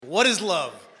What is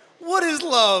love? What is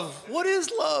love? What is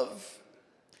love?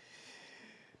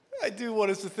 I do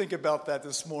want us to think about that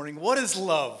this morning. What is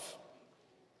love?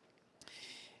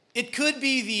 It could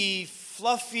be the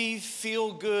fluffy,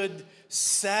 feel-good,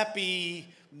 sappy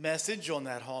message on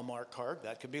that Hallmark card.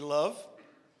 That could be love.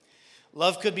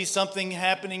 Love could be something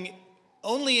happening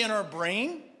only in our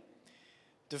brain,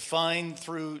 defined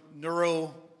through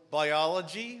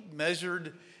neurobiology,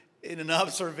 measured in an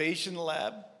observation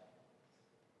lab.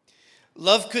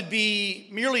 Love could be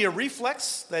merely a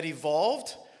reflex that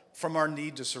evolved from our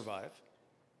need to survive.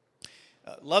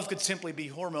 Love could simply be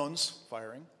hormones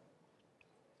firing.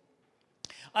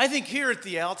 I think here at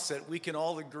the outset, we can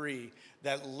all agree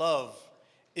that love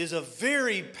is a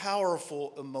very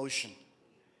powerful emotion.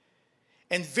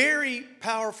 And very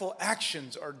powerful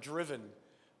actions are driven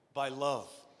by love.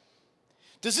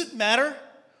 Does it matter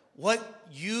what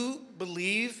you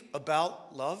believe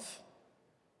about love?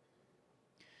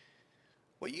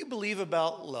 What you believe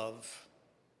about love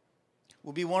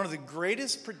will be one of the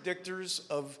greatest predictors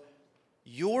of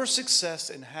your success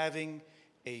in having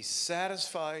a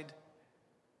satisfied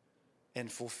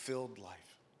and fulfilled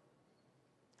life.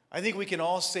 I think we can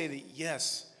all say that,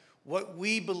 yes, what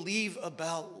we believe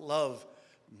about love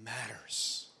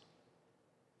matters.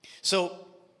 So,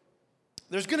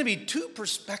 there's going to be two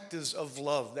perspectives of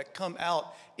love that come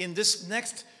out in this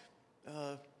next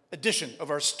edition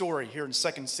of our story here in 2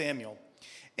 Samuel.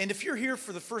 And if you're here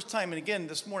for the first time, and again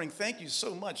this morning, thank you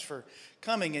so much for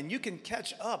coming. And you can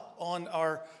catch up on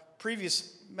our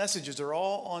previous messages. They're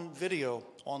all on video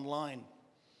online.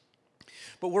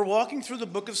 But we're walking through the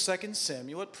book of 2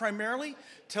 Samuel. It primarily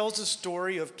tells the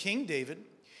story of King David.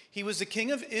 He was the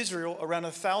king of Israel around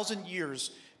 1,000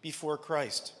 years before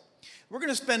Christ. We're going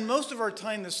to spend most of our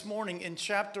time this morning in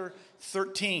chapter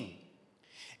 13.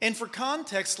 And for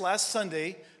context, last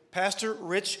Sunday, Pastor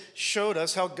Rich showed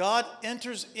us how God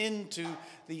enters into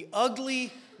the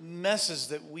ugly messes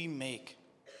that we make.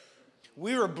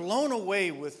 We were blown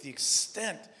away with the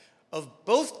extent of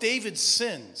both David's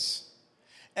sins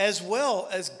as well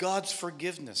as God's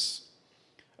forgiveness,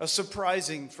 a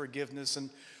surprising forgiveness. And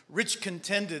Rich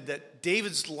contended that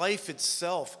David's life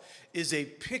itself is a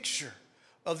picture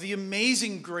of the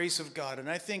amazing grace of God. And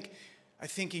I think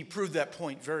he proved that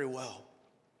point very well.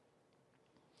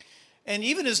 And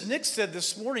even as Nick said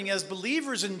this morning, as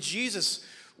believers in Jesus,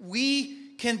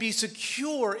 we can be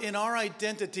secure in our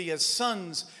identity as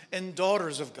sons and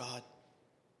daughters of God.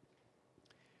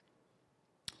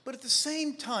 But at the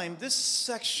same time, this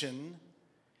section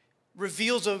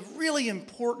reveals a really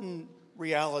important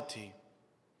reality.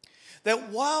 That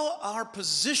while our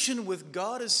position with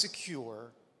God is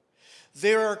secure,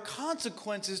 there are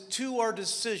consequences to our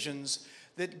decisions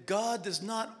that God does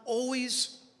not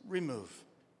always remove.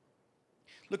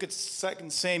 Look at 2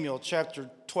 Samuel chapter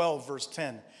 12, verse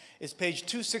 10. It's page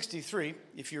 263,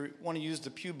 if you want to use the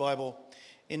Pew Bible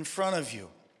in front of you.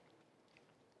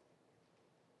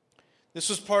 This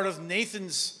was part of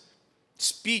Nathan's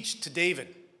speech to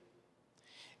David.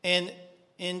 And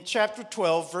in chapter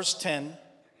 12, verse 10,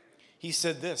 he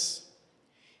said this.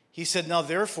 He said, "Now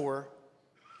therefore,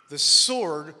 the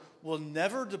sword will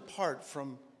never depart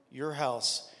from your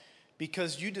house,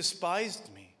 because you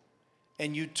despised me,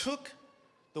 and you took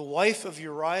the wife of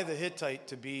Uriah the Hittite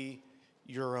to be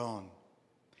your own."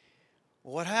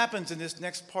 What happens in this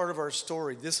next part of our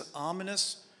story, this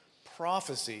ominous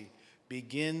prophecy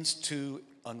begins to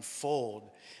unfold.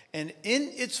 And in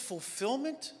its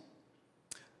fulfillment,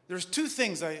 there's two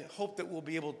things I hope that we'll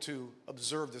be able to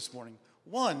observe this morning.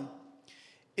 One,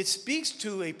 it speaks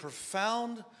to a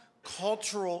profound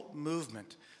cultural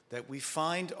movement that we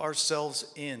find ourselves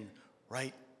in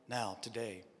right now,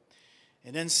 today.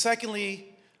 And then secondly,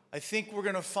 I think we're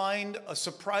going to find a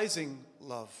surprising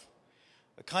love,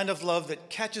 a kind of love that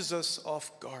catches us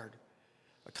off guard,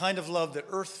 a kind of love that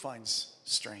earth finds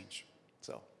strange.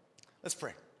 So let's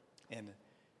pray, and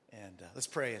let's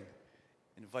pray and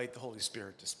invite the Holy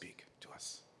Spirit to speak to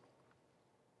us.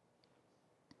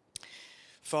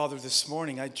 Father, this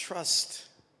morning I trust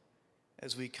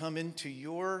as we come into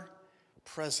your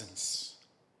presence,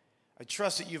 I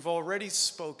trust that you've already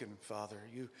spoken, Father.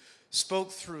 You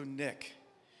spoke through Nick.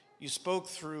 You spoke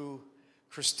through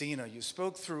Christina. You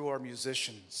spoke through our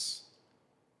musicians.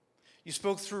 You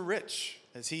spoke through Rich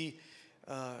as he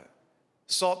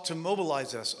sought to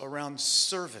mobilize us around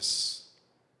service,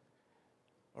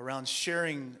 around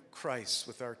sharing Christ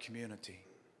with our community.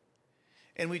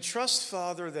 And we trust,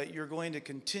 Father, that you're going to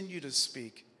continue to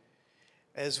speak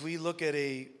as we look at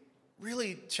a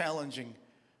really challenging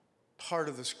part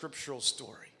of the scriptural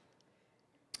story.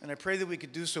 And I pray that we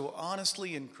could do so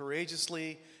honestly and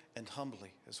courageously and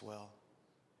humbly as well.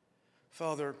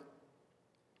 Father,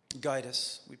 guide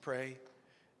us, we pray.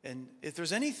 And if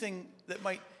there's anything that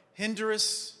might hinder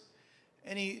us,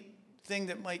 anything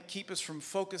that might keep us from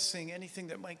focusing, anything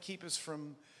that might keep us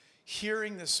from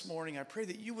hearing this morning, I pray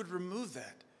that you would remove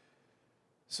that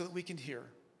so that we can hear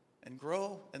and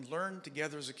grow and learn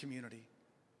together as a community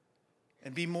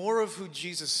and be more of who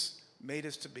Jesus made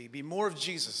us to be. Be more of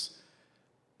Jesus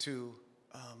to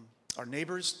our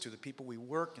neighbors, to the people we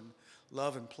work and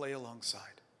love and play alongside.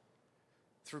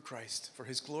 Through Christ. For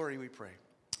his glory we pray.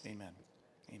 Amen.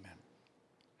 Amen.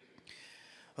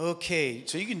 Okay,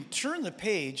 so you can turn the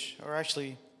page,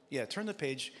 turn the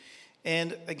page.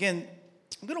 And again,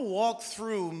 I'm going to walk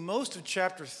through most of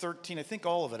chapter 13, I think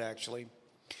all of it actually.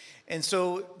 And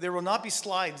so there will not be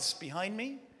slides behind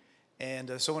me.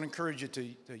 And so I want to encourage you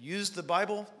to use the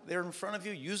Bible there in front of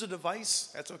you. Use a device,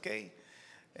 that's okay.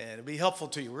 And it'll be helpful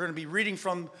to you. We're going to be reading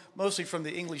mostly from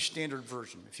the English Standard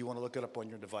Version, if you want to look it up on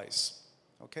your device.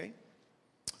 Okay?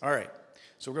 All right.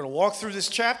 So we're going to walk through this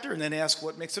chapter and then ask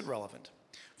what makes it relevant.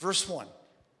 Verse 1,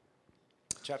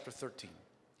 chapter 13.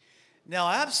 Now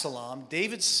Absalom,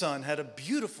 David's son, had a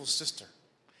beautiful sister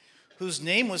whose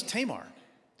name was Tamar.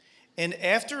 And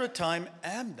after a time,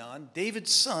 Amnon,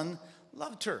 David's son,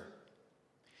 loved her.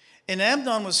 And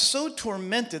Amnon was so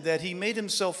tormented that he made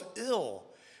himself ill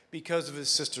because of his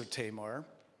sister Tamar,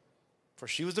 for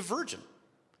she was a virgin.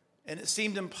 And it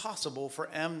seemed impossible for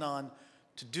Amnon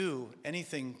to do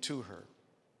anything to her.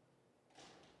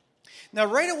 Now,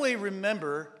 right away,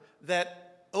 remember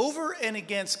that over and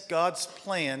against God's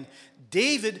plan,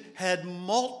 David had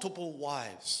multiple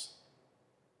wives.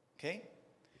 Okay?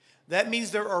 That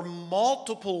means there are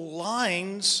multiple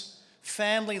lines,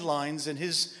 family lines in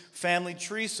his family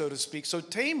tree, so to speak. So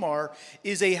Tamar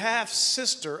is a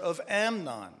half-sister of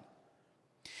Amnon.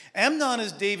 Amnon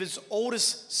is David's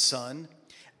oldest son.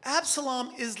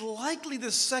 Absalom is likely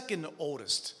the second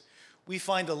oldest. We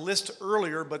find a list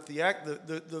earlier, but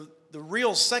the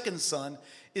real second son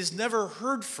is never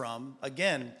heard from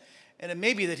again, and it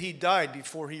may be that he died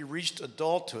before he reached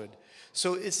adulthood.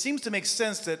 So it seems to make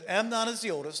sense that Amnon is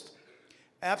the oldest,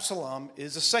 Absalom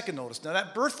is the second oldest. Now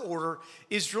that birth order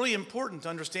is really important to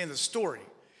understand the story,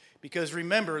 because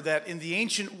remember that in the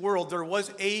ancient world there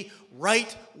was a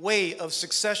right way of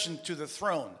succession to the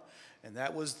throne, and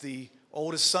that was the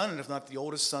oldest son, and if not the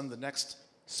oldest son, the next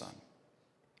son.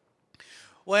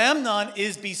 Well, Amnon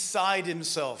is beside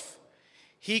himself.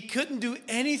 He couldn't do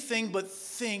anything but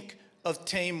think of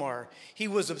Tamar. He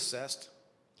was obsessed.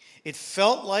 It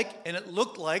felt like, and it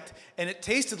looked like, and it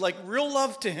tasted like real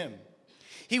love to him.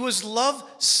 He was love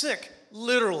sick,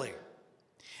 literally.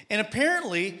 And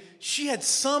apparently, she had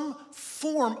some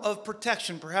form of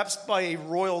protection, perhaps by a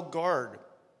royal guard.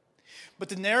 But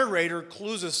the narrator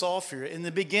clues us off here in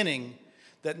the beginning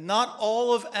that not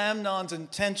all of Amnon's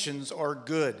intentions are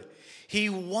good. He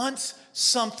wants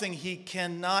something he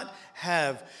cannot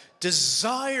have.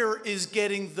 Desire is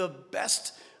getting the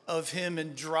best of him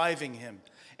and driving him.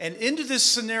 And into this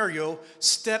scenario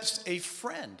steps a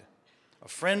friend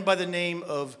by the name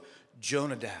of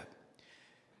Jonadab.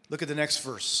 Look at the next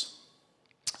verse.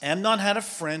 Amnon had a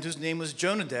friend whose name was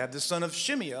Jonadab, the son of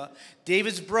Shimeah,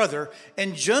 David's brother,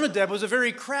 and Jonadab was a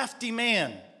very crafty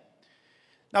man.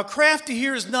 Now, crafty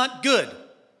here is not good.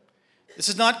 This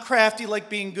is not crafty like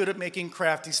being good at making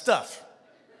crafty stuff.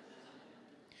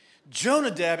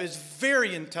 Jonadab is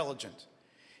very intelligent.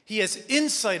 He has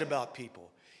insight about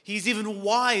people. He's even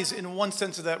wise in one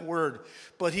sense of that word,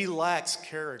 but he lacks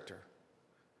character.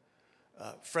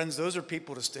 Friends, those are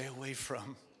people to stay away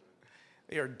from.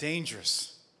 They are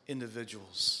dangerous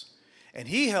individuals. And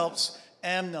he helps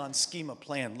Amnon scheme a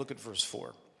plan. Look at verse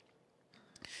 4.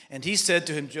 And he said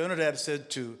to him, Jonadab said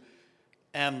to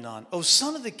Amnon, O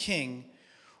son of the king,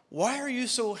 why are you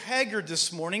so haggard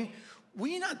this morning? Will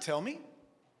you not tell me?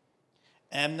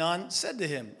 Amnon said to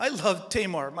him, I love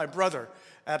Tamar, my brother,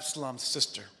 Absalom's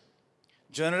sister.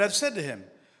 Jonadab said to him,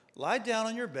 lie down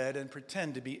on your bed and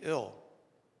pretend to be ill.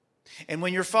 And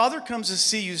when your father comes to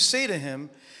see you, say to him,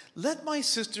 let my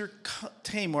sister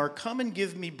Tamar come and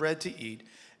give me bread to eat,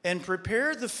 and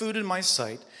prepare the food in my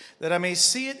sight, that I may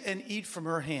see it and eat from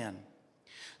her hand.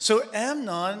 So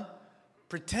Amnon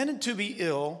pretended to be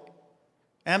ill.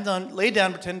 Amnon lay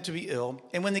down, pretended to be ill.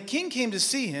 And when the king came to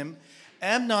see him,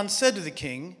 Amnon said to the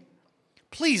king,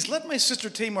 please let my sister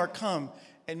Tamar come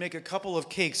and make a couple of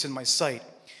cakes in my sight,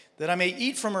 that I may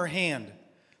eat from her hand.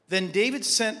 Then David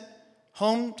sent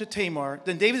home to Tamar,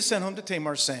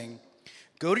 saying,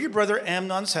 go to your brother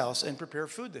Amnon's house and prepare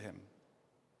food to him.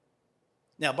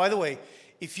 Now, by the way,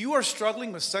 if you are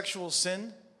struggling with sexual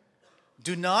sin,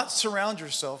 do not surround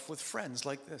yourself with friends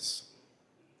like this.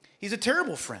 He's a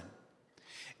terrible friend.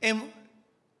 And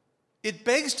It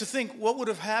begs to think what would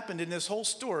have happened in this whole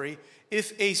story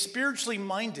if a spiritually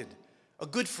minded, a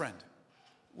good friend,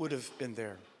 would have been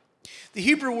there. The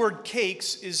Hebrew word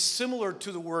cakes is similar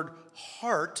to the word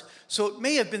heart, so it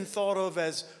may have been thought of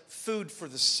as food for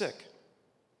the sick.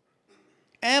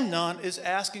 Amnon is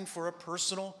asking for a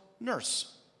personal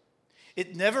nurse.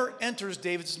 It never enters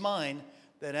David's mind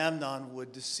that Amnon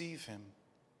would deceive him.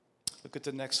 Look at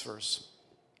the next verse.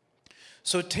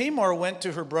 So Tamar went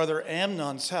to her brother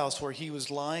Amnon's house where he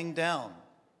was lying down.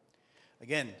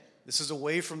 Again, this is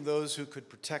away from those who could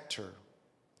protect her.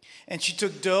 And she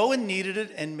took dough and kneaded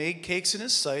it and made cakes in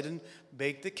his sight and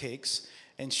baked the cakes.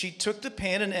 And she took the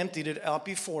pan and emptied it out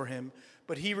before him,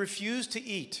 but he refused to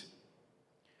eat.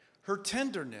 Her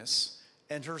tenderness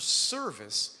and her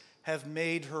service have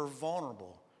made her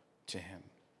vulnerable to him.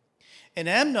 And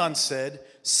Amnon said,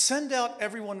 "Send out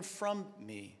everyone from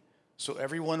me." So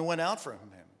everyone went out from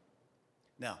him.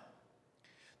 Now,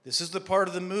 this is the part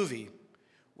of the movie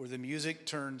where the music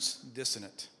turns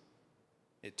dissonant.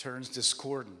 It turns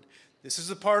discordant. This is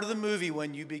the part of the movie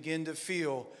when you begin to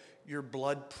feel your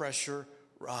blood pressure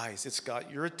rise. It's got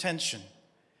your attention.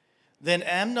 Then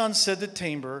Amnon said to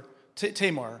Tamar,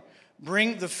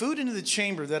 "Bring the food into the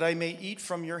chamber that I may eat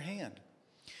from your hand."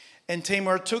 And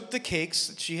Tamar took the cakes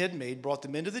that she had made, brought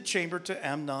them into the chamber to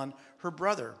Amnon, her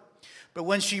brother. But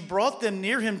when she brought them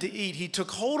near him to eat, he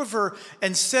took hold of her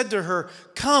and said to her,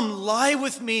 "Come, lie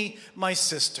with me, my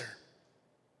sister.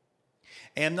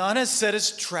 Amnon has set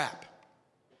his trap."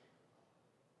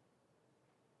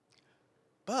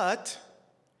 But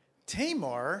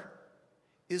Tamar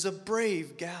is a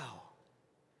brave gal.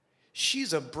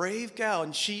 She's a brave gal,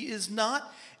 and she is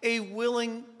not a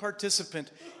willing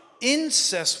participant.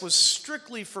 Incest was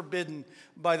strictly forbidden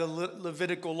by the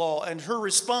Levitical law, and her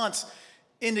response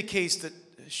indicates that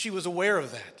she was aware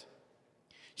of that.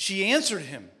 She answered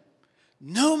him,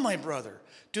 "No, my brother,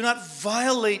 do not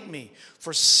violate me,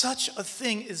 for such a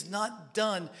thing is not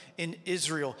done in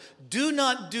Israel. Do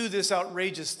not do this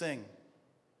outrageous thing."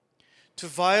 To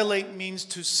violate means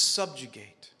to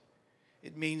subjugate.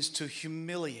 It means to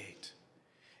humiliate.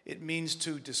 It means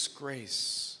to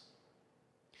disgrace.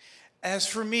 "As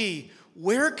for me,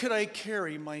 where could I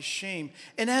carry my shame?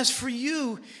 And as for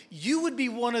you, you would be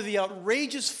one of the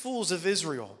outrageous fools of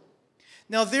Israel.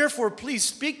 Now therefore, please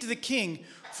speak to the king,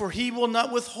 for he will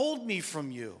not withhold me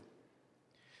from you."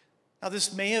 Now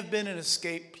this may have been an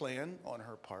escape plan on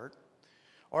her part,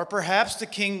 or perhaps the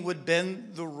king would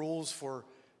bend the rules for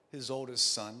his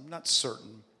oldest son. I'm not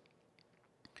certain.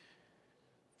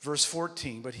 Verse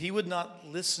 14, but he would not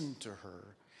listen to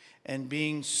her, and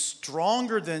being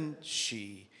stronger than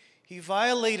she, he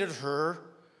violated her,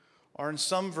 or in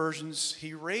some versions,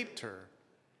 he raped her,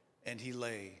 and he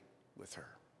lay with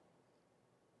her.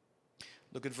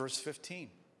 Look at verse 15.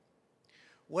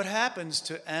 What happens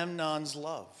to Amnon's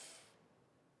love?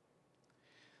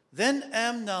 Then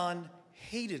Amnon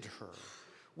hated her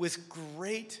with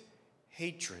great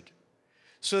hatred,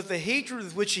 so that the hatred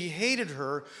with which he hated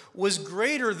her was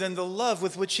greater than the love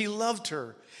with which he loved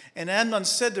her. And Amnon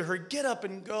said to her, "Get up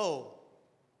and go."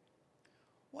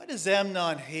 Why does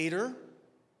Amnon hate her?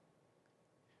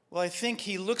 Well, I think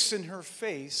he looks in her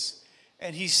face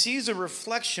and he sees a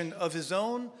reflection of his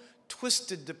own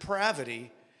twisted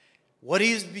depravity, what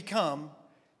he has become,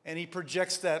 and he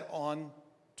projects that on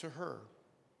to her.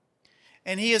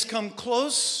 And he has come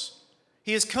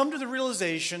to the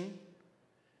realization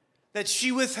that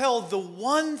she withheld the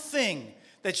one thing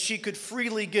that she could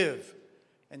freely give,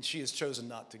 and she has chosen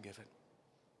not to give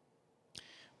it.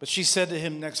 But she said to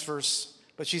him, next verse,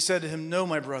 but she said to him, "No,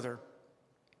 my brother,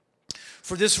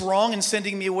 for this wrong in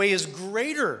sending me away is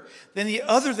greater than the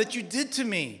other that you did to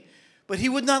me." But he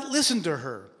would not listen to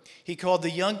her. He called the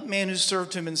young man who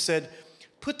served him and said,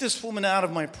 "Put this woman out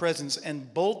of my presence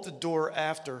and bolt the door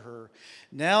after her."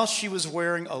 Now she was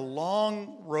wearing a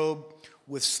long robe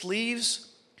with sleeves,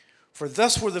 for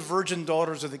thus were the virgin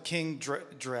daughters of the king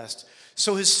dressed.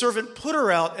 So his servant put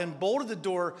her out and bolted the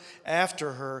door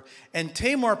after her. And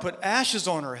Tamar put ashes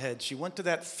on her head. She went to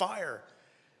that fire,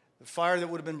 the fire that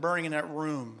would have been burning in that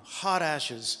room, hot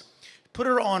ashes. Put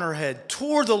her on her head,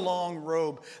 tore the long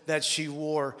robe that she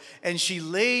wore, and she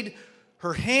laid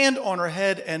her hand on her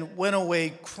head and went away,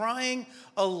 crying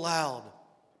aloud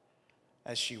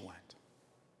as she went.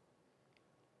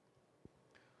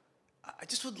 I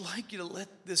just would like you to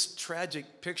let this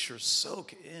tragic picture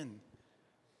soak in.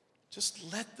 Just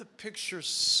let the picture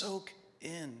soak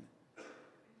in.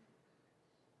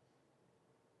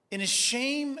 In a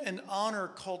shame and honor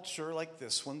culture like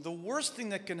this one, the worst thing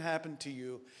that can happen to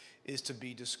you is to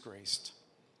be disgraced.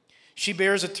 She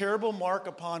bears a terrible mark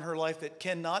upon her life that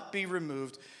cannot be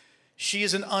removed. She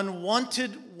is an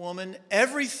unwanted woman,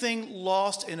 everything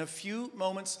lost in a few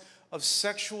moments of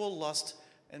sexual lust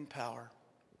and power.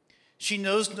 She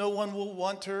knows no one will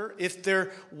want her. If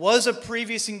there was a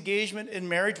previous engagement in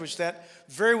marriage, which that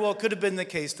very well could have been the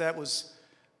case, that was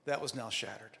now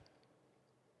shattered.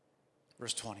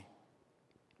 Verse 20.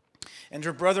 And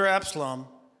her brother Absalom,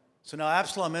 so now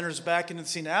Absalom enters back into the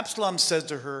scene. Absalom says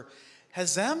to her,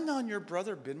 "Has Amnon your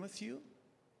brother been with you?"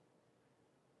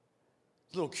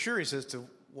 A little curious as to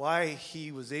why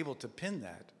he was able to pin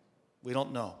that. We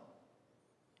don't know.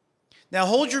 "Now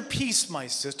hold your peace, my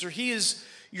sister. He is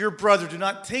your brother. Do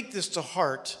not take this to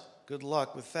heart." Good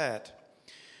luck with that.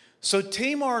 So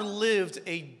Tamar lived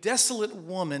a desolate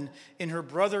woman in her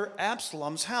brother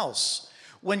Absalom's house.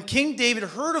 When King David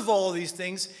heard of all of these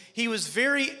things, he was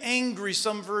very angry.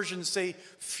 Some versions say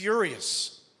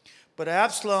furious. But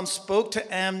Absalom spoke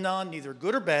to Amnon, neither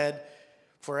good or bad,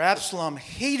 for Absalom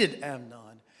hated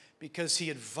Amnon because he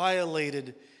had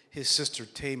violated his sister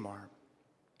Tamar.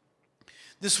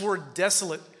 This word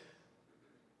desolate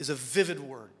is a vivid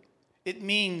word. It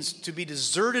means to be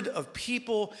deserted of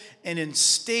people and in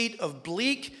state of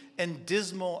bleak and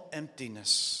dismal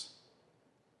emptiness.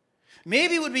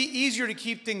 Maybe it would be easier to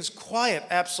keep things quiet,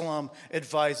 Absalom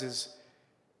advises.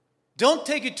 Don't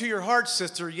take it to your heart,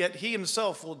 sister, yet he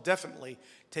himself will definitely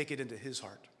take it into his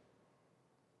heart.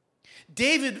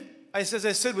 David, as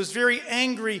I said, was very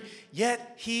angry,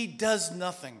 yet he does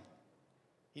nothing.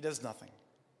 He does nothing.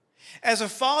 As a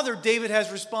father, David has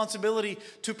responsibility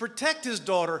to protect his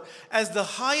daughter as the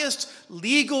highest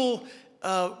legal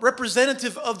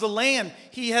representative of the land.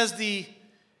 He has the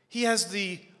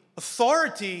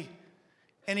authority,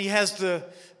 and he has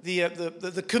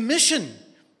the commission,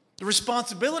 the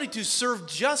responsibility to serve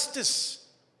justice.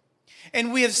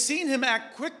 And we have seen him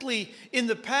act quickly in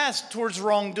the past towards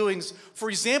wrongdoings. For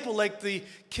example, like the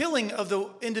killing of the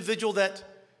individual the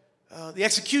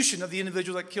execution of the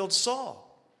individual that killed Saul.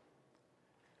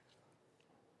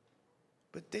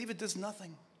 But David does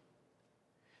nothing.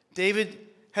 David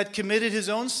had committed his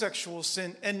own sexual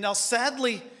sin, and now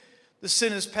sadly, the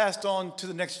sin is passed on to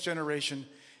the next generation.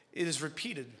 It is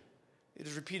repeated. It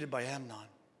is repeated by Amnon.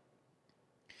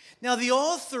 Now, the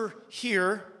author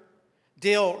here,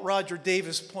 Dale Roger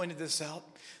Davis pointed this out.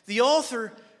 The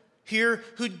author here,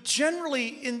 who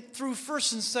generally through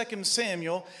 1st and 2nd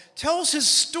Samuel tells his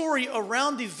story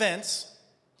around events,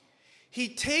 he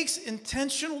takes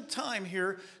intentional time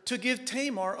here to give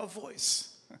Tamar a voice.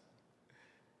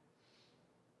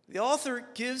 The author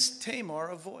gives Tamar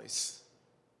a voice.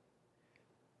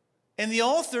 And the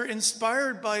author,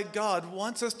 inspired by God,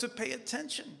 wants us to pay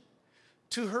attention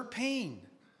to her pain.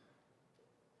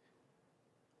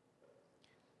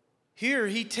 Here,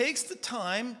 he takes the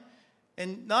time,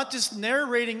 and not just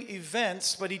narrating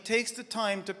events, but he takes the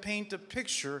time to paint a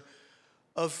picture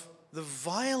of the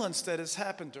violence that has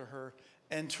happened to her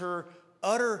and her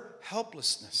utter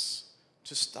helplessness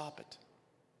to stop it.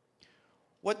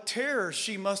 What terror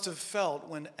she must have felt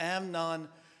when Amnon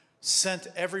sent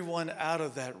everyone out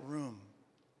of that room.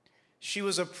 She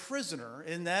was a prisoner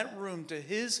in that room to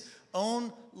his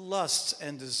own lusts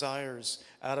and desires,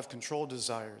 out of control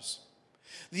desires.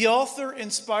 The author,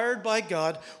 inspired by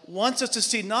God, wants us to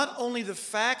see not only the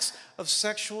facts of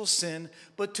sexual sin,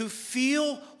 but to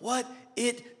feel what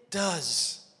it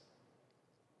does.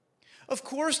 Of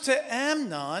course, to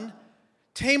Amnon,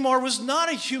 Tamar was not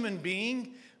a human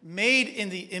being made in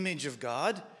the image of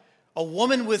God, a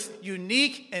woman with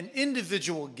unique and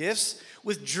individual gifts,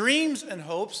 with dreams and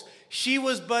hopes. She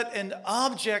was but an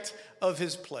object of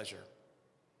his pleasure.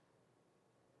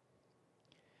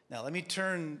 Now, let me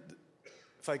turn,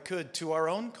 if I could, to our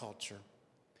own culture.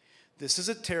 This is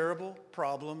a terrible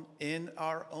problem in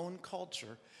our own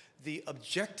culture, the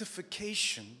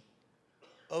objectification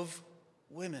of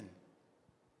women.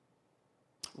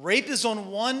 Rape is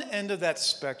on one end of that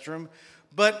spectrum,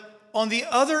 but on the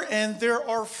other end, there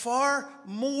are far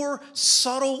more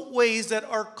subtle ways that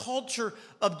our culture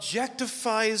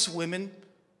objectifies women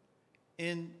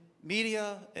in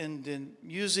media and in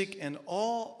music and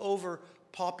all over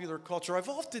popular culture.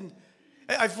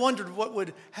 I've wondered what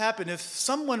would happen if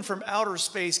someone from outer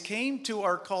space came to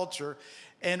our culture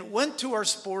and went to our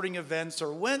sporting events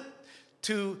or went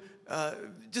to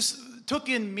just took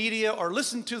in media or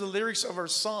listened to the lyrics of our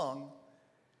song.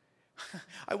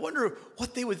 I wonder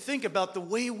what they would think about the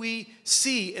way we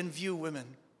see and view women.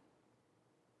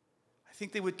 I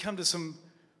think they would come to some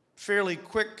fairly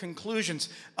quick conclusions.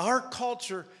 Our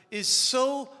culture is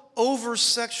so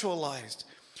over-sexualized.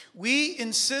 We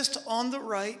insist on the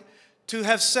right to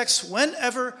have sex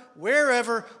whenever,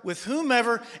 wherever, with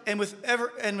whomever, and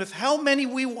with how many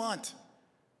we want.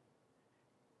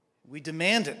 We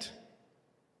demand it.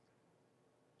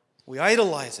 We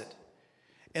idolize it.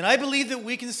 And I believe that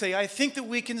we can say, I think that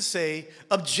we can say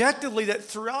objectively that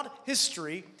throughout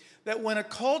history, that when a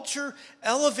culture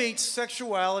elevates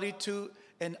sexuality to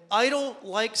an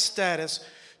idol-like status,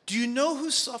 do you know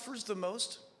who suffers the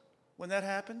most when that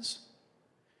happens?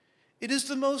 It is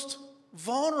the most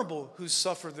vulnerable who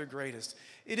suffer the greatest.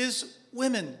 It is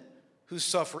women who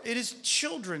suffer. It is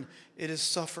children it is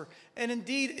suffer. And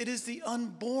indeed, it is the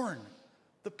unborn,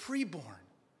 the preborn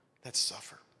that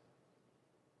suffer.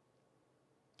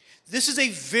 This is a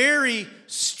very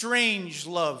strange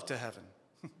love to heaven.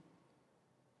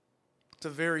 It's a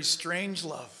very strange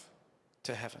love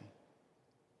to heaven.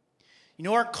 You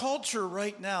know, our culture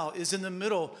right now is in the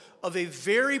middle of a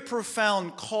very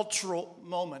profound cultural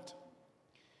moment.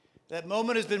 That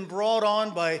moment has been brought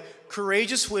on by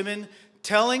courageous women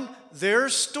telling their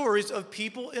stories of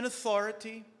people in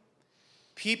authority,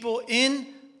 people in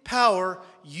power,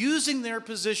 using their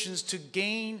positions to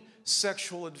gain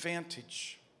sexual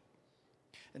advantage.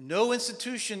 And no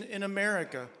institution in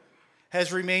America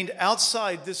has remained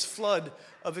outside this flood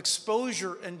of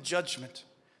exposure and judgment.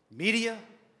 Media,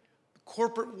 the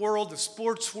corporate world, the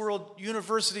sports world,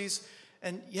 universities,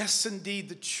 and yes, indeed,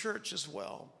 the church as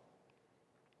well.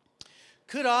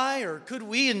 Could I or could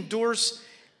we endorse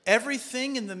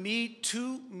everything in the Me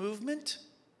Too movement?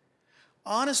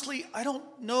 Honestly, I don't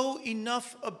know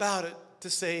enough about it to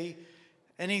say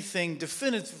anything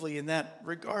definitively in that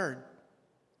regard.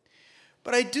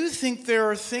 But I do think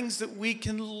there are things that we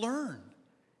can learn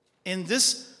in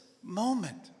this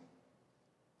moment.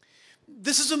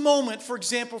 This is a moment, for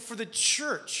example, for the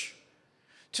church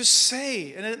to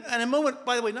say, and a moment,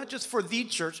 by the way, not just for the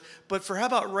church, but for how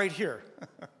about right here?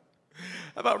 How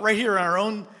about right here in our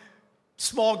own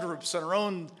small groups, in our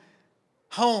own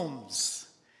homes,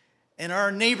 in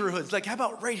our neighborhoods? Like, how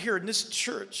about right here in this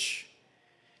church?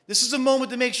 This is a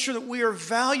moment to make sure that we are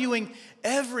valuing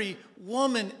every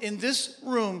woman in this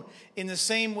room in the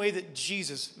same way that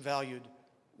Jesus valued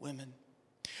women.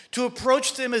 To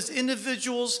approach them as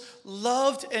individuals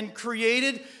loved and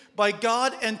created by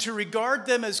God, and to regard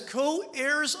them as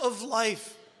co-heirs of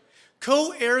life,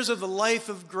 co-heirs of the life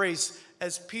of grace,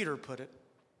 as Peter put it.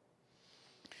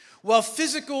 While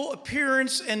physical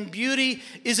appearance and beauty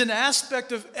is an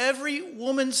aspect of every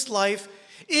woman's life,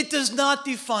 it does not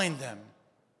define them.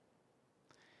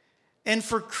 And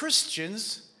for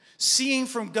Christians, seeing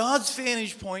from God's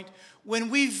vantage point, when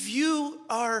we view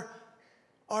our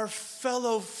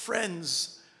fellow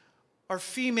friends, our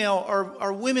female,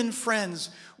 our women friends,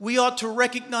 we ought to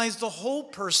recognize the whole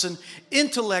person,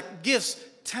 intellect, gifts,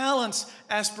 talents,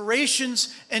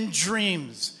 aspirations, and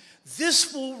dreams.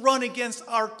 This will run against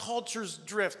our culture's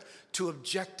drift to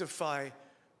objectify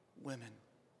women.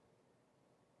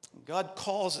 God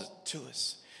calls it to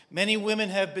us. Many women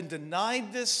have been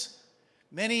denied this.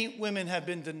 Many women have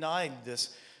been denied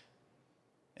this.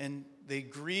 And they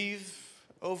grieve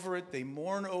over it, they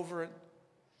mourn over it,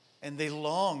 and they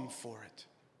long for it.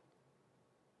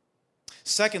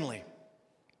 Secondly,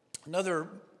 another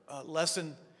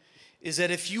lesson is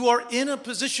that if you are in a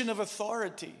position of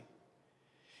authority,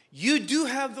 you do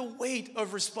have the weight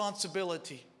of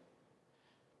responsibility.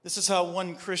 This is how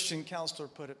one Christian counselor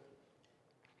put it.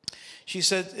 She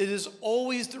said, it is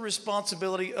always the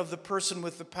responsibility of the person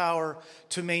with the power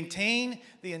to maintain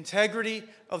the integrity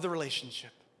of the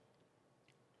relationship.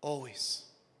 Always.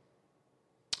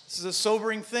 This is a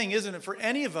sobering thing, isn't it, for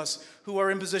any of us who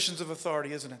are in positions of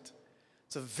authority, isn't it?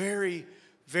 It's a very,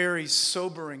 very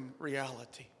sobering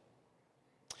reality.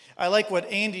 I like what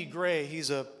Andy Gray, he's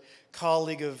a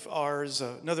colleague of ours,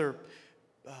 another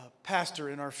pastor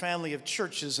in our family of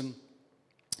churches, and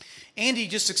Andy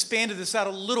just expanded this out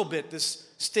a little bit, this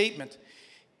statement.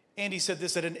 Andy said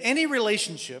this, that in any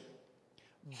relationship,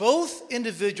 both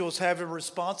individuals have a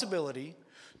responsibility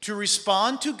to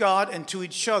respond to God and to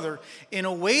each other in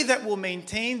a way that will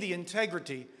maintain the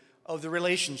integrity of the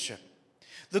relationship.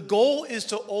 The goal is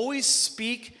to always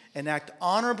speak and act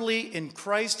honorably in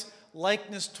Christ's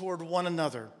likeness toward one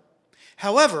another.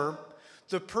 However,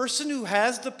 the person who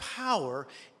has the power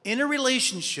in a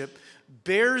relationship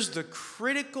bears the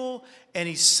critical and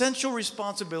essential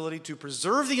responsibility to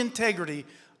preserve the integrity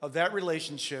of that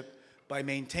relationship by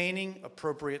maintaining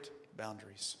appropriate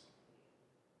boundaries.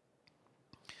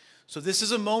 So this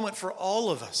is a moment for all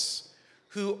of us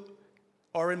who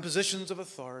are in positions of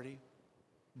authority,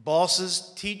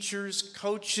 bosses, teachers,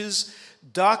 coaches,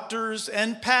 doctors,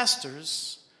 and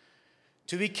pastors,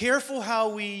 to be careful how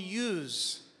we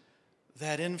use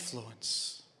that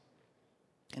influence.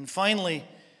 And finally,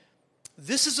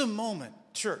 this is a moment,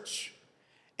 church,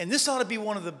 And this ought to be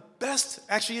one of the best,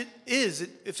 actually it is,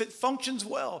 if it functions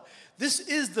well, this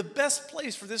is the best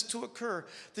place for this to occur.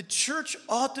 The church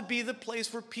ought to be the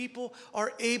place where people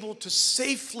are able to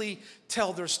safely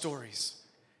tell their stories.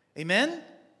 Amen?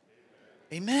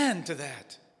 Amen to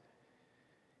that.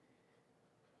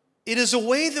 It is a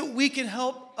way that we can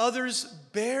help others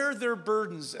bear their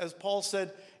burdens, as Paul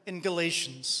said in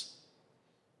Galatians.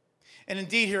 And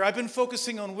indeed here, I've been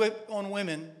focusing on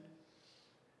women,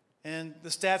 and the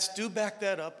stats do back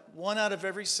that up. 1 out of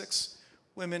every 6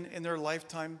 women in their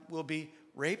lifetime will be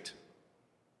raped.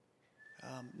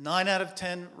 9 out of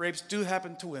 10 rapes do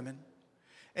happen to women.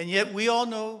 And yet we all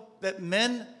know that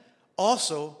men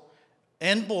also,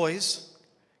 and boys,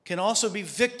 can also be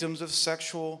victims of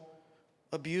sexual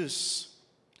abuse.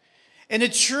 And a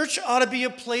church ought to be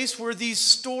a place where these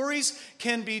stories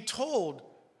can be told,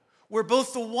 where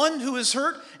both the one who is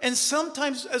hurt and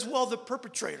sometimes as well the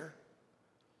perpetrator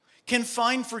can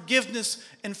find forgiveness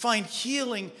and find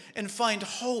healing and find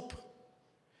hope.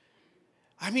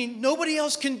 I mean, nobody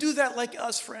else can do that like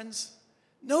us, friends.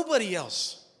 Nobody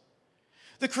else.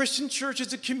 The Christian church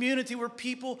is a community where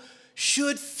people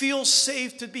should feel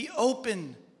safe to be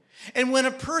open. And when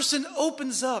a person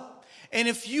opens up, and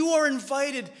if you are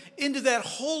invited into that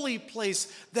holy place,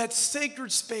 that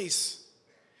sacred space,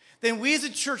 then we as a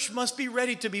church must be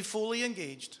ready to be fully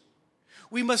engaged.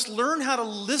 We must learn how to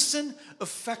listen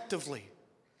effectively.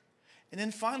 And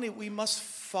then finally, we must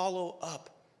follow up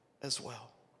as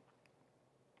well.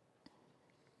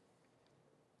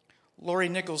 Lori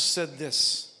Nichols said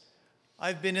this: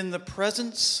 I've been in the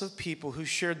presence of people who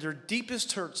shared their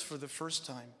deepest hurts for the first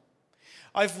time.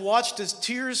 I've watched as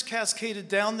tears cascaded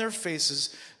down their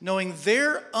faces, knowing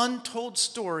their untold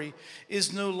story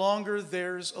is no longer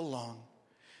theirs alone.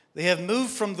 They have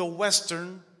moved from the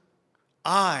Western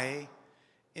I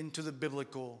into the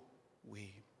biblical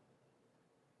we.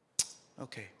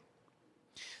 Okay,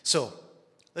 so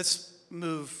let's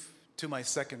move to my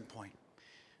second point.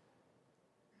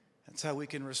 That's how we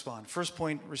can respond. First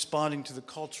point, responding to the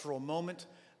cultural moment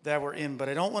that we're in, but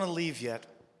I don't want to leave yet.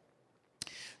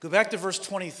 Go back to verse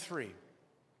 23,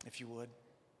 if you would.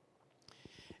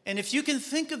 And if you can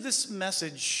think of this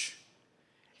message,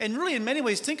 and really in many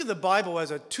ways think of the Bible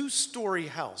as a 2-story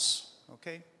house,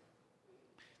 okay?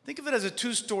 Think of it as a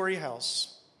 2-story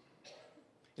house.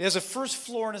 It has a first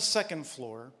floor and a second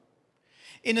floor.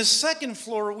 In the second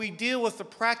floor, we deal with the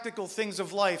practical things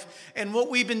of life. And what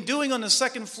we've been doing on the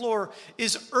second floor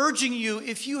is urging you,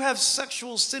 if you have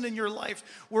sexual sin in your life,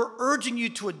 we're urging you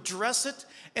to address it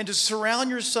and to surround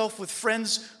yourself with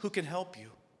friends who can help you.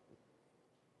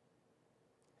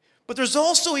 But there's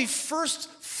also a first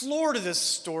floor to this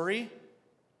story,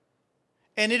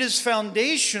 and it is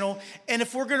foundational. And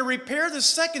if we're going to repair the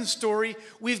second story,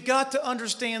 we've got to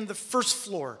understand the first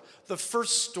floor, the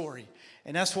first story.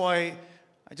 And that's why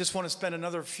I just want to spend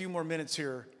another few more minutes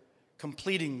here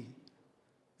completing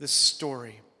this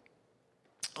story.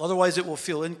 Otherwise, it will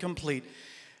feel incomplete.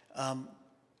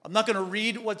 I'm not going to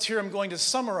read what's here. I'm going to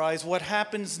summarize what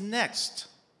happens next.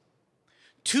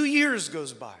 2 years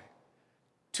goes by.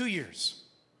 2 years.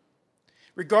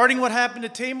 Regarding what happened to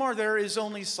Tamar, there is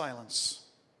only silence.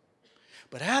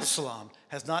 But Absalom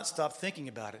has not stopped thinking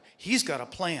about it. He's got a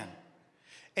plan.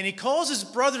 And he calls his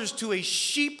brothers to a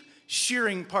sheep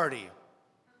shearing party.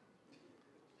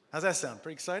 How's that sound?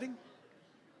 Pretty exciting?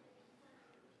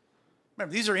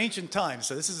 Remember, these are ancient times,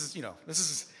 so this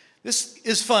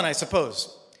is fun, I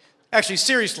suppose. Actually,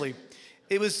 seriously,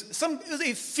 it was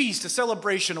a feast, a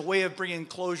celebration, a way of bringing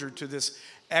closure to this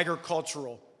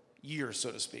agricultural year, so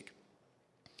to speak.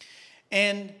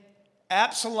 And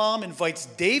Absalom invites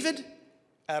David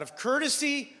out of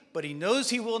courtesy, but he knows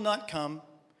he will not come.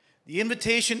 The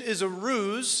invitation is a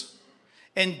ruse,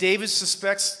 and David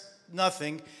suspects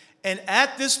nothing. And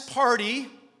at this party,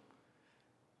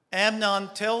 Absalom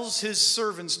tells his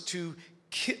servants to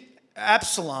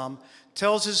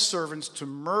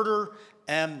murder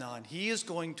Amnon. He is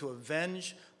going to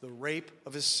avenge the rape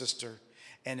of his sister.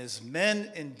 And his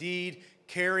men indeed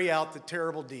carry out the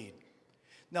terrible deed.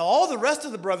 Now all the rest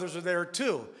of the brothers are there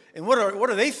too. And what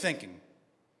are they thinking?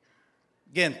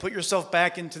 Again, put yourself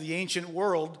back into the ancient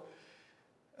world.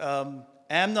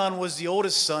 Amnon was the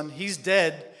oldest son. He's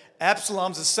dead.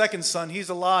 Absalom's the second son. He's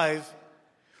alive.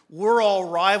 We're all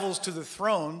rivals to the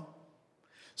throne.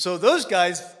 So those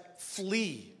guys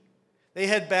flee. They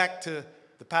head back to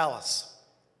the palace.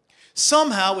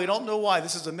 Somehow, we don't know why,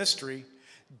 this is a mystery,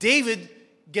 David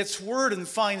gets word and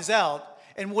finds out,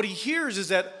 and what he hears is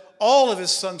that all of his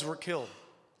sons were killed.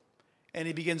 And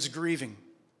he begins grieving.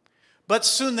 But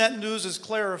soon that news is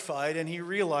clarified, and he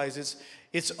realizes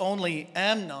it's only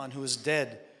Amnon who is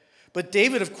dead. But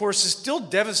David, of course, is still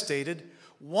devastated.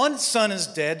 One son is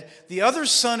dead. The other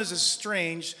son is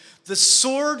estranged. The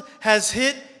sword has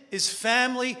hit his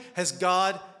family, as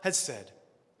God had said.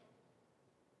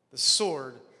 The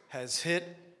sword has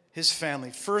hit his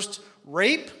family. First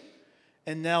rape,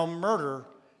 and now murder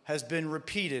has been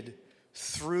repeated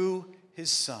through his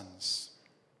sons.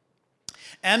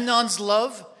 Amnon's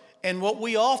love, and what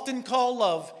we often call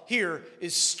love here,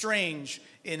 is strange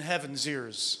in heaven's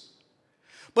ears.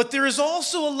 But there is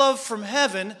also a love from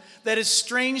heaven that is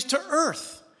strange to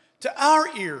earth, to our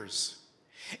ears.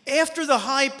 After the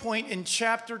high point in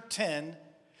chapter 10,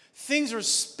 things are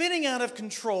spinning out of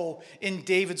control in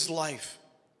David's life.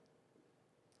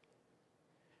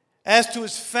 As to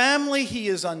his family, he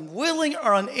is unwilling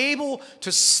or unable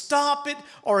to stop it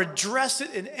or address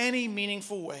it in any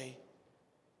meaningful way.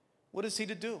 What is he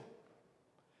to do?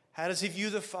 How does he view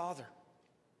the father?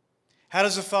 How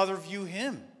does the father view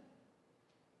him?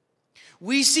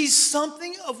 We see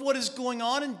something of what is going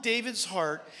on in David's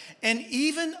heart and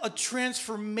even a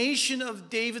transformation of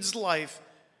David's life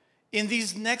in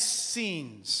these next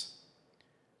scenes.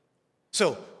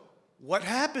 So, what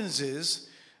happens is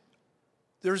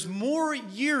there's more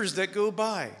years that go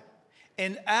by,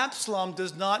 and Absalom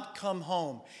does not come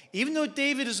home. Even though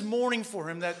David is mourning for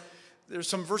him, there's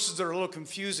some verses that are a little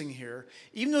confusing here.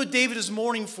 Even though David is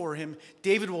mourning for him,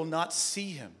 David will not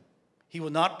see him. He will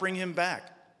not bring him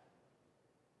back.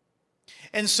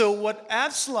 And so what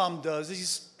Absalom does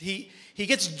is he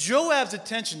gets Joab's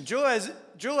attention.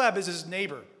 Joab is his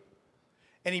neighbor.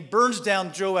 And he burns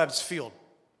down Joab's field.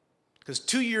 Because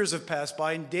 2 years have passed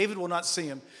by and David will not see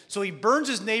him. So he burns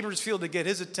his neighbor's field to get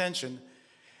his attention.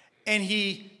 And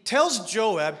he tells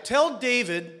Joab, tell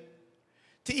David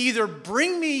to either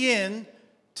bring me in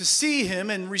to see him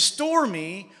and restore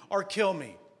me or kill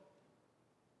me.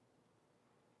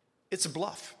 It's a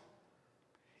bluff.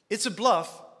 It's a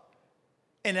bluff.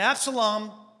 And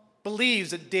Absalom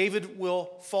believes that David will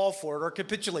fall for it or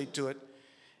capitulate to it.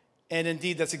 And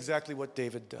indeed, that's exactly what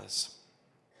David does.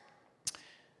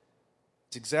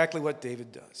 It's exactly what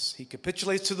David does. He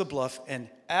capitulates to the bluff, and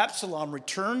Absalom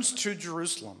returns to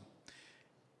Jerusalem.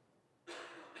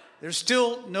 There's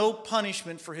still no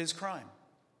punishment for his crime.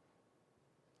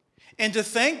 And to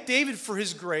thank David for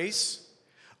his grace,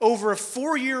 over a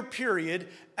 4-year period,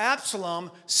 Absalom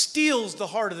steals the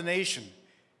heart of the nation.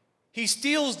 He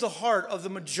steals the heart of the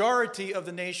majority of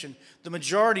the nation, the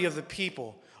majority of the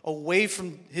people, away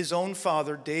from his own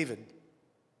father, David.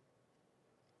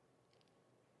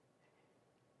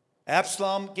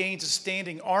 Absalom gains a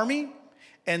standing army,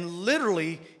 and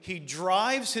literally he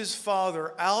drives his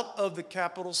father out of the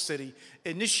capital city,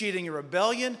 initiating a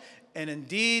rebellion and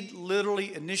indeed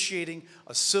literally initiating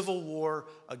a civil war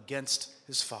against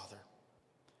his father.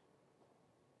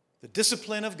 The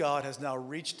discipline of God has now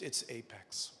reached its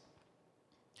apex.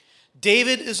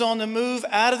 David is on the move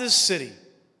out of the city.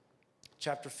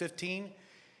 Chapter 15,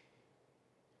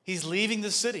 he's leaving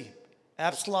the city.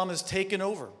 Absalom has taken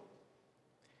over.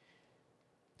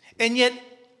 And yet,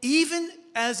 even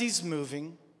as he's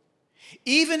moving,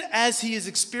 even as he is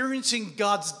experiencing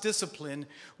God's discipline,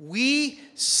 we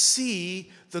see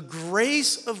the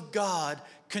grace of God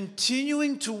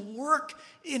continuing to work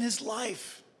in his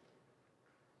life.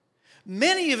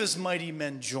 Many of his mighty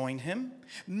men join him.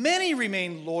 Many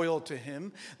remain loyal to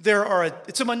him.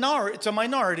 It's a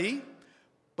minority,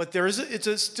 but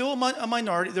it's still a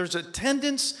minority. There's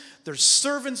attendants, there's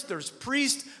servants, there's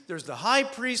priests, there's the high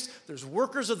priest, there's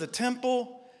workers of the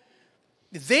temple.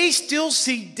 They still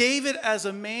see David as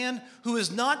a man who has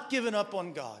not given up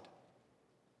on God.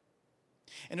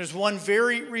 And there's one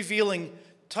very revealing,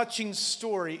 touching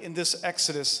story in this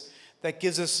Exodus that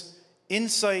gives us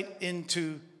insight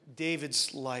into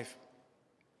David's life.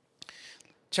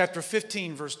 Chapter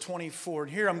 15, verse 24.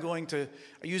 And here I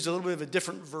use a little bit of a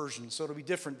different version, so it'll be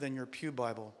different than your Pew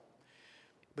Bible.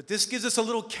 But this gives us a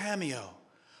little cameo,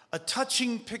 a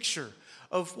touching picture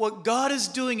of what God is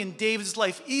doing in David's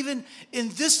life, even in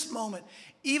this moment,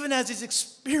 even as he's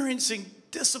experiencing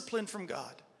discipline from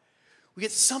God. We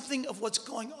get something of what's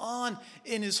going on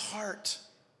in his heart.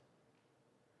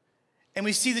 And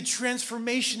we see the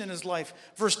transformation in his life.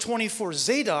 Verse 24,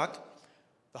 Zadok,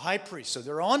 the high priest. So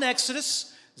they're on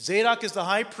Exodus. Zadok is the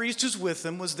high priest who's with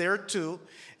them, was there too.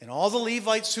 And all the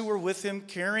Levites who were with him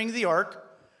carrying the ark.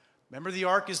 Remember, the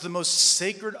ark is the most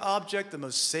sacred object, the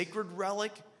most sacred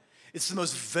relic. It's the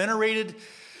most venerated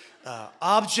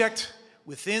object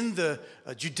within the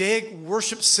Judaic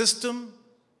worship system.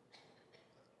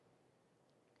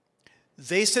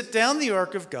 They set down the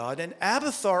ark of God, and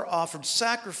Abiathar offered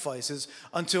sacrifices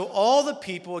until all the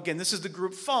people, again, this is the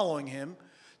group following him,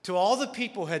 till all the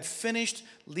people had finished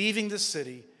leaving the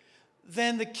city,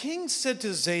 then the king said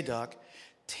to Zadok,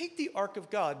 "Take the ark of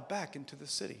God back into the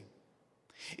city.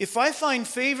 If I find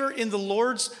favor in the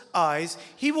Lord's eyes,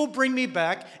 he will bring me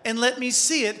back and let me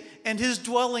see it and his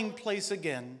dwelling place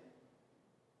again.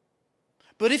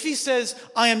 But if he says,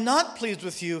 'I am not pleased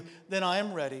with you,' then I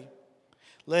am ready.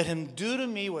 Let him do to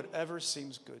me whatever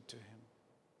seems good to him."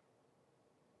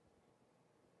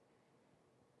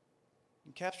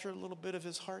 You capture a little bit of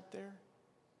his heart there?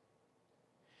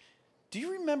 Do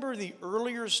you remember the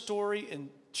earlier story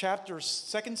in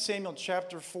 2 Samuel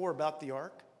chapter 4 about the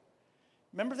ark?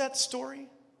 Remember that story?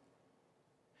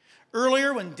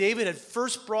 Earlier, when David had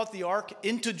first brought the ark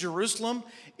into Jerusalem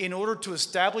in order to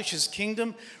establish his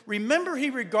kingdom, remember he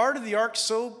regarded the ark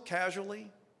so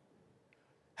casually?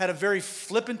 Had a very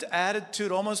flippant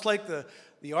attitude, almost like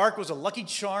the ark was a lucky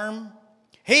charm.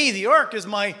 "Hey, the ark is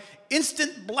my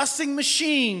instant blessing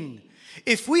machine.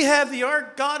 If we have the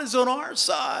ark, God is on our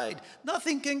side.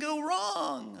 Nothing can go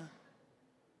wrong."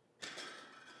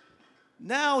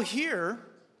 Now here,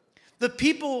 the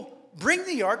people bring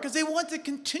the ark because they want to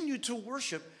continue to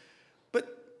worship.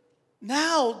 But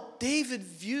now David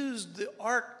views the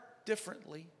ark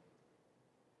differently.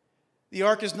 The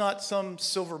ark is not some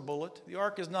silver bullet. The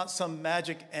ark is not some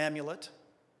magic amulet.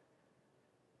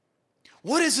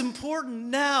 What is important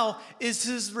now is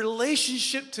his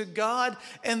relationship to God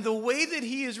and the way that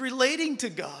he is relating to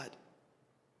God.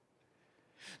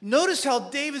 Notice how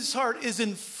David's heart is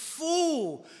in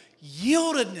full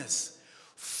yieldedness,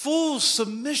 full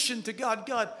submission to God.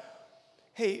 God,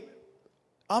 hey,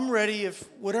 I'm ready if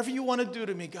whatever you want to do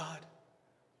to me, God.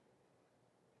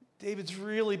 David's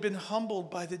really been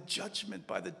humbled by the judgment,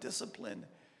 by the discipline.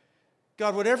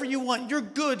 God, whatever you want, you're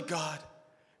good, God.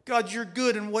 God, you're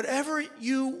good, and whatever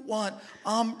you want,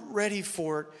 I'm ready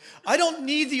for it. I don't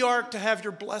need the ark to have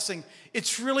your blessing.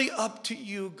 It's really up to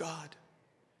you, God.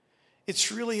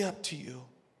 It's really up to you.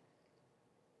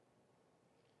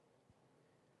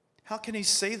 How can he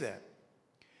say that?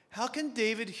 How can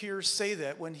David here say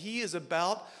that when he is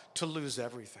about to lose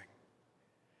everything?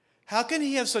 How can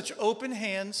he have such open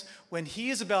hands when he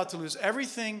is about to lose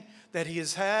everything that he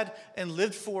has had and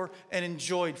lived for and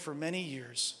enjoyed for many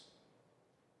years?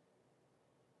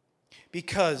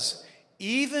 Because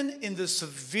even in the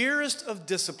severest of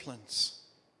disciplines,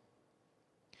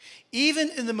 even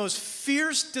in the most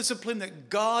fierce discipline that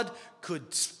God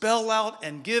could spell out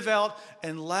and give out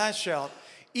and lash out,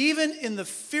 even in the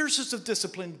fiercest of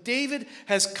discipline, David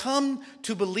has come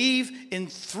to believe in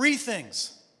three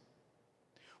things.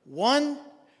 One,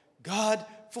 God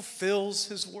fulfills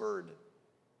his word.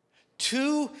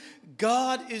 Two,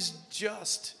 God is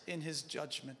just in his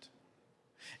judgment.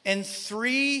 And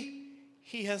three,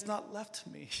 he has not left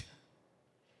me.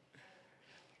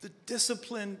 The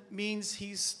discipline means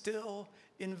he's still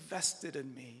invested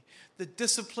in me. The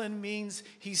discipline means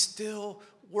he's still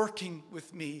working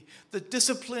with me. The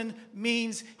discipline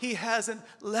means he hasn't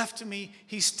left me.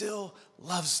 He still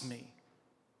loves me.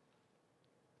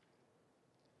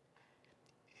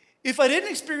 If I didn't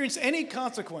experience any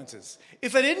consequences,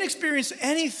 if I didn't experience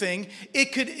anything,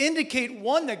 it could indicate,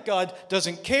 one, that God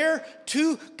doesn't care,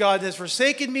 two, God has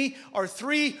forsaken me, or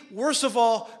three, worst of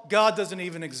all, God doesn't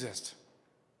even exist.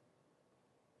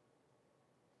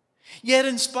 Yet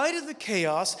in spite of the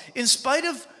chaos, in spite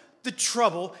of the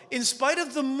trouble, in spite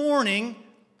of the mourning,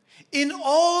 in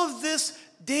all of this,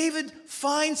 David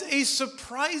finds a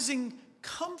surprising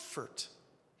comfort,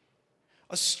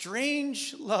 a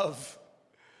strange love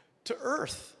to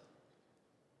earth.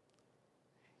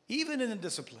 Even in the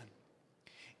discipline,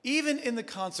 even in the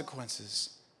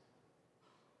consequences,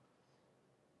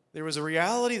 there was a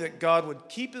reality that God would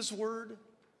keep his word.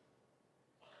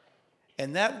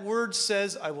 And that word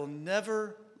says, "I will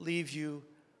never leave you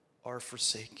or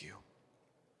forsake you."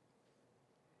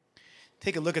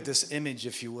 Take a look at this image,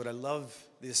 if you would. I love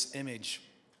this image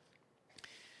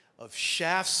of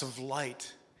shafts of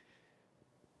light.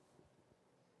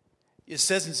 It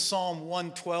says in Psalm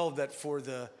 112 that for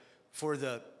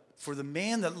the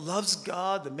man that loves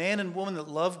God, the man and woman that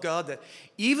love God, that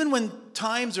even when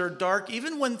times are dark,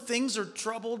 even when things are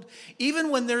troubled, even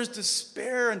when there's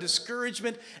despair and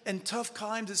discouragement and tough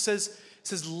times, it says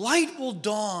light will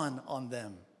dawn on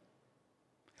them.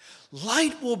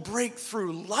 Light will break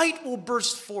through. Light will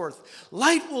burst forth.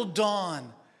 Light will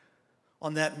dawn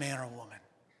on that man or woman.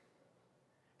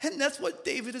 And that's what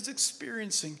David is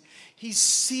experiencing. He's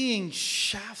seeing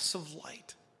shafts of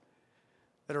light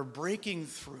that are breaking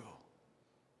through.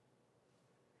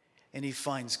 And he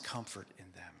finds comfort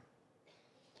in them.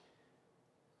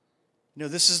 You know,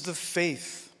 this is the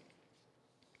faith.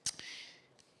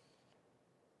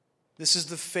 This is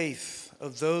the faith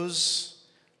of those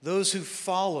who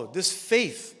followed. This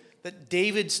faith that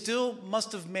David still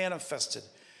must have manifested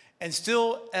and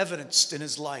still evidenced in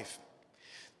his life.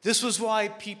 This was why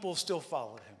people still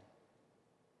followed him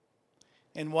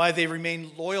and why they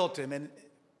remained loyal to him. And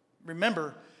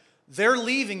remember, they're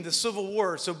leaving the civil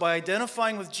war. So by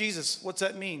identifying with Jesus, what's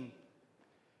that mean?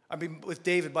 With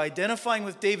David. By identifying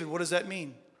with David, what does that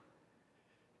mean?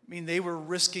 I mean, they were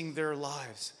risking their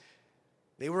lives.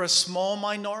 They were a small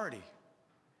minority.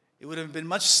 It would have been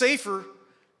much safer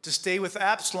to stay with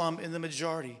Absalom in the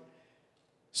majority.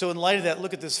 So in light of that,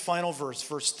 look at this final verse,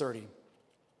 verse 30.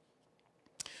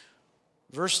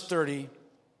 Verse 30,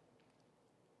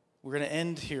 we're going to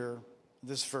end here,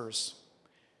 this verse.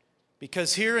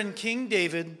 Because here in King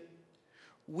David,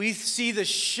 we see the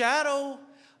shadow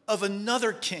of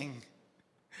another king.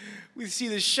 We see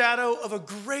the shadow of a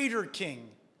greater king.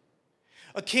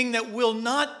 A king that will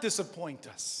not disappoint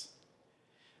us.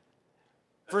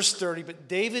 Verse 30, but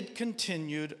David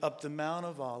continued up the Mount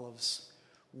of Olives,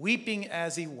 weeping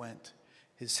as he went.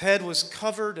 His head was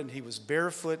covered and he was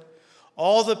barefoot.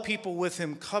 All the people with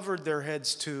him covered their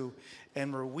heads too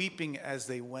and were weeping as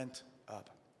they went up.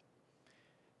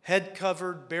 Head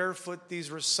covered, barefoot, these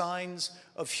were signs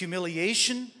of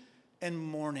humiliation and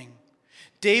mourning.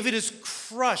 David is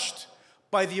crushed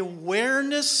by the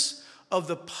awareness of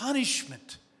the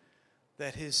punishment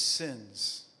that his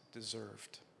sins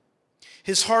deserved.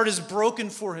 His heart is broken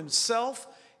for himself,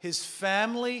 his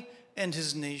family, and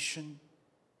his nation.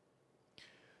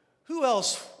 Who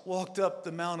else walked up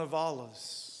the Mount of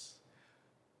Olives?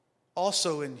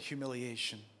 Also in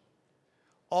humiliation,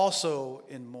 also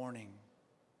in mourning.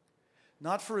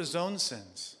 Not for his own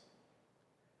sins,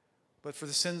 but for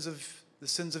the sins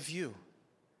of you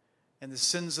and the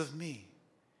sins of me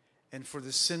and for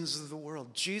the sins of the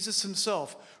world. Jesus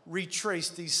himself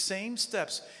retraced these same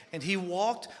steps, and he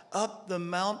walked up the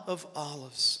Mount of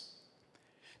Olives.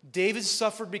 David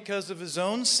suffered because of his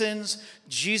own sins.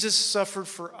 Jesus suffered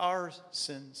for our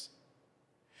sins,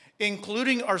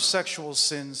 including our sexual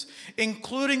sins,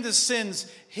 including the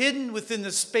sins hidden within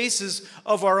the spaces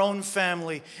of our own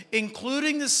family,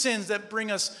 including the sins that bring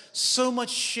us so much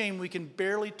shame we can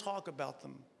barely talk about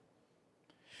them.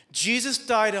 Jesus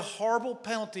died a horrible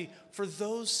penalty for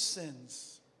those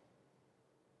sins.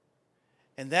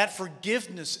 And that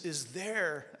forgiveness is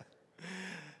there.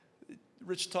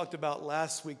 Rich talked about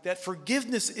last week. That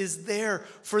forgiveness is there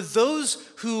for those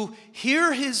who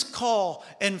hear his call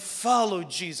and follow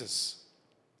Jesus.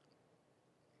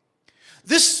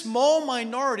 This small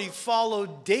minority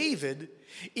followed David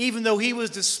even though he was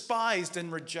despised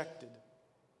and rejected.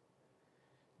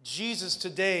 Jesus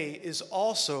today is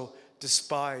also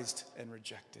despised and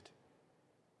rejected.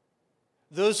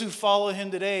 Those who follow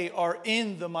him today are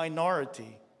in the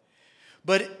minority.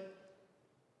 But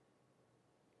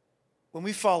when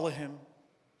we follow him,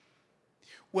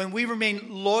 when we remain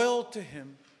loyal to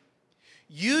him,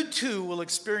 you too will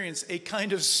experience a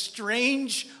kind of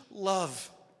strange love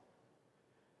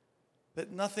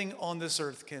that nothing on this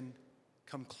earth can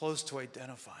come close to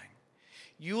identifying.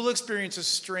 You will experience a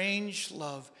strange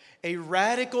love, a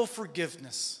radical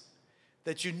forgiveness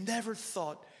that you never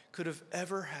thought could have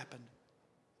ever happened.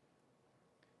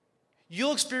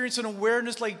 You'll experience an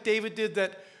awareness like David did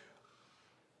that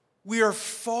we are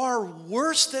far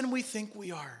worse than we think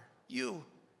we are. You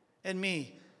and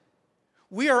me.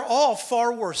 We are all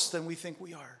far worse than we think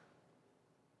we are.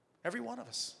 Every one of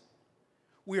us.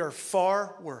 We are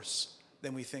far worse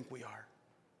than we think we are.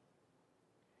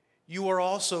 You are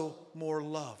also more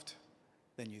loved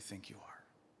than you think you are.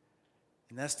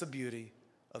 And that's the beauty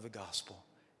of the gospel.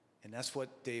 And that's what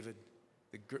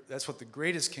that's what the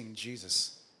greatest King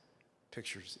Jesus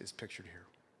is pictured here.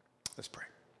 Let's pray.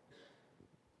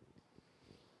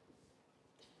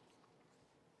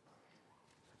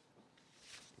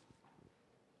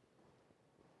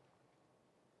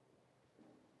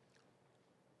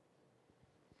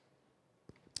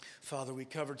 Father, we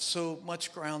covered so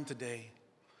much ground today.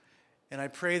 And I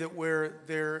pray that where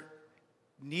there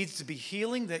needs to be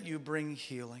healing, that you bring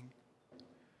healing.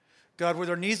 God, where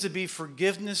there needs to be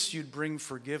forgiveness, you'd bring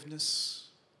forgiveness.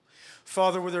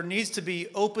 Father, where there needs to be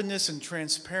openness and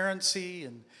transparency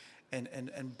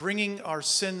and bringing our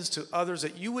sins to others,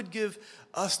 that you would give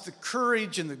us the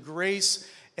courage and the grace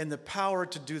and the power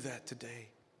to do that today.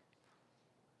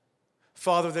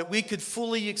 Father, that we could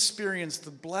fully experience the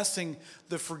blessing,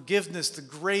 the forgiveness, the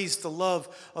grace, the love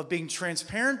of being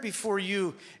transparent before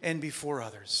you and before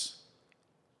others.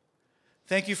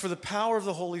 Thank you for the power of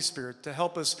the Holy Spirit to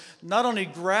help us not only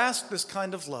grasp this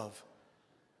kind of love,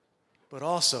 but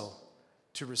also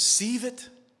to receive it,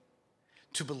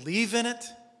 to believe in it,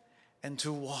 and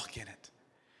to walk in it,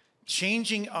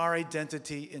 changing our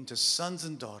identity into sons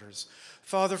and daughters.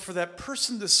 Father, for that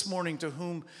person this morning to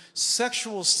whom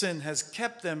sexual sin has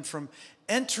kept them from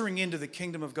entering into the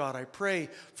kingdom of God, I pray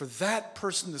for that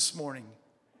person this morning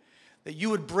that you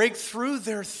would break through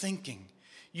their thinking,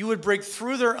 you would break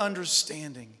through their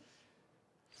understanding,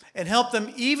 and help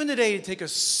them even today to take a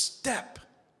step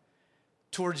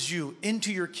towards you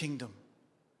into your kingdom,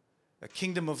 a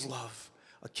kingdom of love,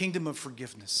 a kingdom of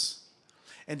forgiveness,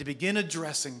 and to begin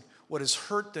addressing what has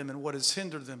hurt them and what has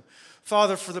hindered them.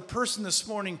 Father, for the person this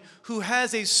morning who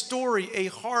has a story, a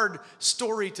hard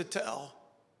story to tell,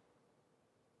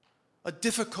 a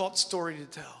difficult story to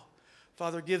tell,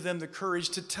 Father, give them the courage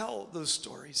to tell those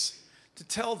stories, to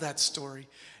tell that story.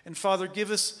 And Father,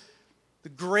 give us the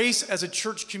grace as a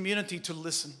church community to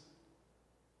listen,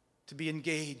 to be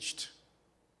engaged,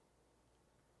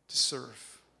 to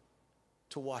serve,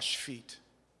 to wash feet,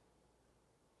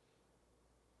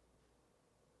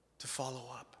 to follow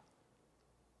up,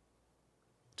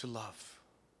 to love.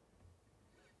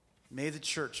 May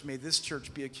this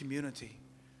church be a community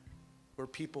where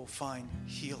people find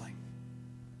healing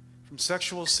from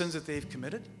sexual sins that they've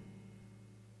committed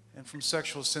and from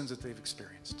sexual sins that they've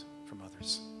experienced from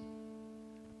others.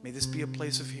 May this be a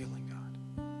place of healing, God.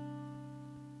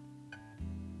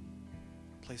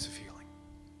 A place of healing.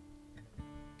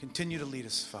 Continue to lead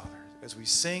us, Father, as we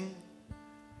sing,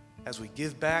 as we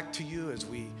give back to you, as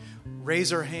we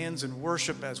raise our hands and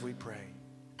worship, as we pray.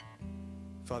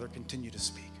 Father, continue to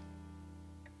speak.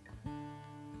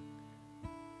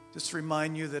 Just to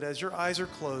remind you that as your eyes are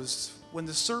closed, when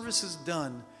the service is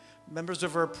done, members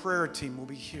of our prayer team will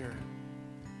be here.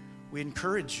 We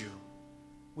encourage you,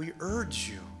 we urge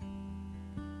you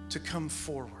to come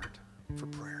forward for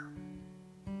prayer.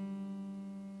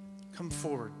 Come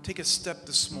forward. Take a step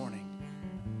this morning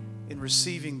in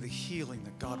receiving the healing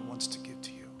that God wants to give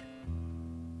to you.